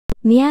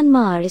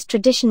Myanmar is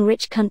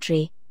tradition-rich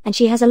country, and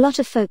she has a lot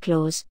of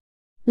folklores.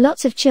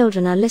 Lots of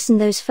children are listen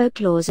those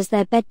folklores as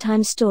their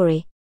bedtime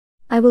story.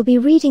 I will be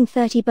reading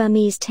 30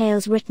 Burmese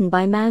tales written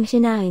by Maung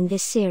Htin Aung in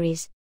this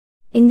series.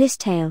 In this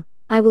tale,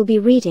 I will be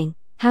reading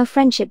How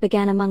Friendship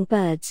Began Among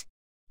Birds.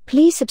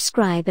 Please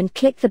subscribe and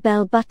click the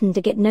bell button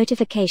to get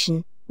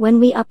notification when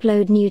we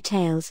upload new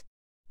tales.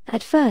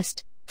 At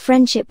first,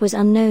 friendship was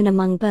unknown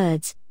among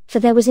birds,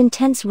 for there was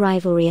intense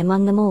rivalry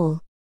among them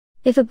all.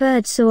 If a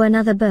bird saw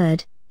another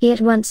bird, he at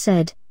once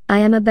said, "I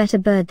am a better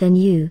bird than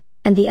you,"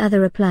 and the other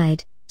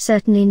replied,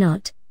 "Certainly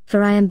not,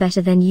 for I am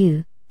better than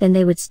you." Then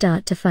they would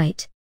start to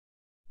fight.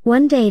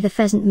 One day the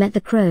pheasant met the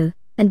crow,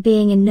 and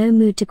being in no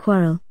mood to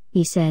quarrel,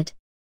 he said,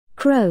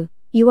 "Crow,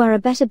 you are a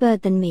better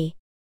bird than me."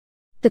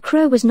 The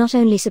crow was not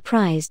only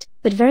surprised,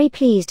 but very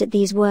pleased at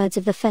these words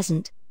of the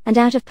pheasant, and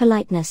out of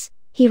politeness,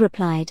 he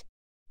replied,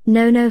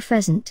 No,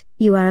 pheasant,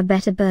 you are a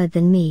better bird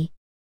than me."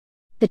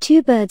 The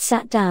two birds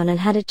sat down and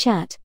had a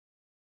chat.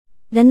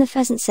 Then the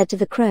pheasant said to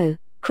the crow,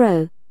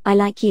 "Crow, I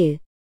like you.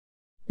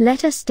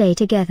 Let us stay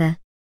together."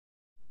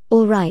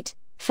 "All right,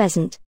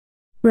 pheasant,"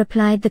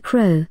 replied the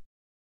crow.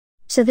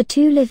 So the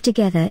two lived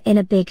together in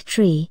a big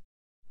tree.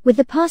 With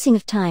the passing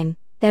of time,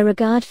 their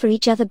regard for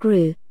each other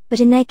grew, but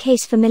in their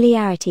case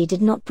familiarity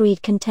did not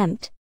breed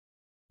contempt.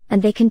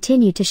 And they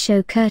continued to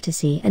show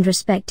courtesy and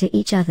respect to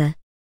each other.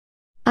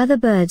 Other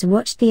birds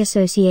watched the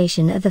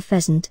association of the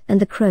pheasant and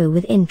the crow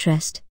with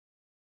interest.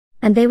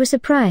 And they were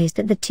surprised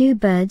that the two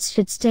birds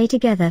should stay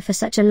together for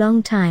such a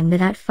long time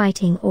without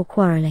fighting or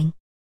quarreling.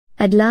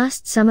 At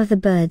last some of the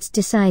birds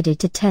decided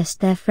to test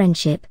their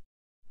friendship.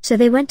 So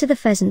they went to the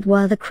pheasant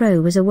while the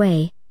crow was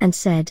away, and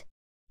said,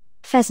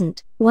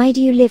 "Pheasant, why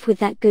do you live with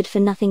that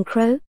good-for-nothing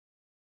crow?"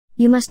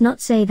 "You must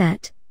not say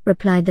that,"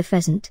 replied the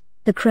pheasant.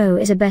 "The crow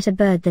is a better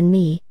bird than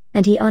me,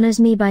 and he honors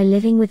me by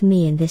living with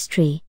me in this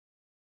tree."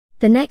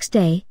 The next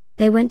day,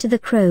 they went to the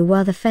crow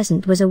while the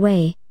pheasant was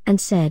away,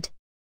 and said,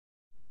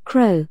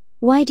 "Crow,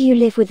 why do you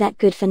live with that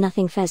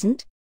good-for-nothing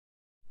pheasant?"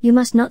 "You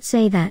must not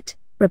say that,"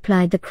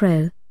 replied the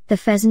crow. "The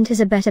pheasant is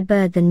a better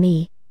bird than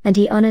me, and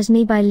he honors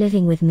me by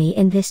living with me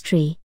in this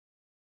tree."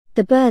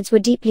 The birds were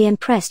deeply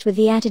impressed with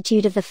the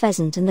attitude of the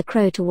pheasant and the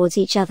crow towards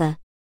each other.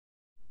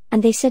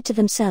 And they said to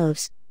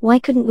themselves, "Why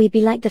couldn't we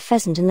be like the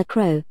pheasant and the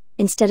crow,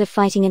 instead of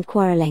fighting and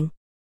quarreling?"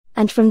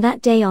 And from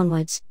that day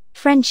onwards,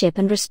 friendship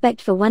and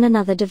respect for one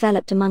another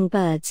developed among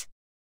birds.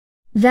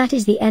 That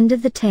is the end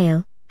of the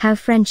tale, How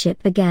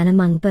Friendship Began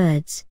Among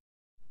Birds.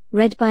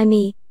 Read by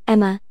me,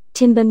 Emma,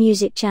 Timber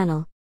Music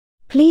Channel.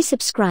 Please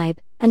subscribe,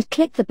 and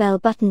click the bell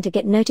button to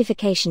get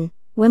notification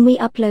when we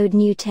upload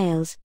new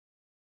tales.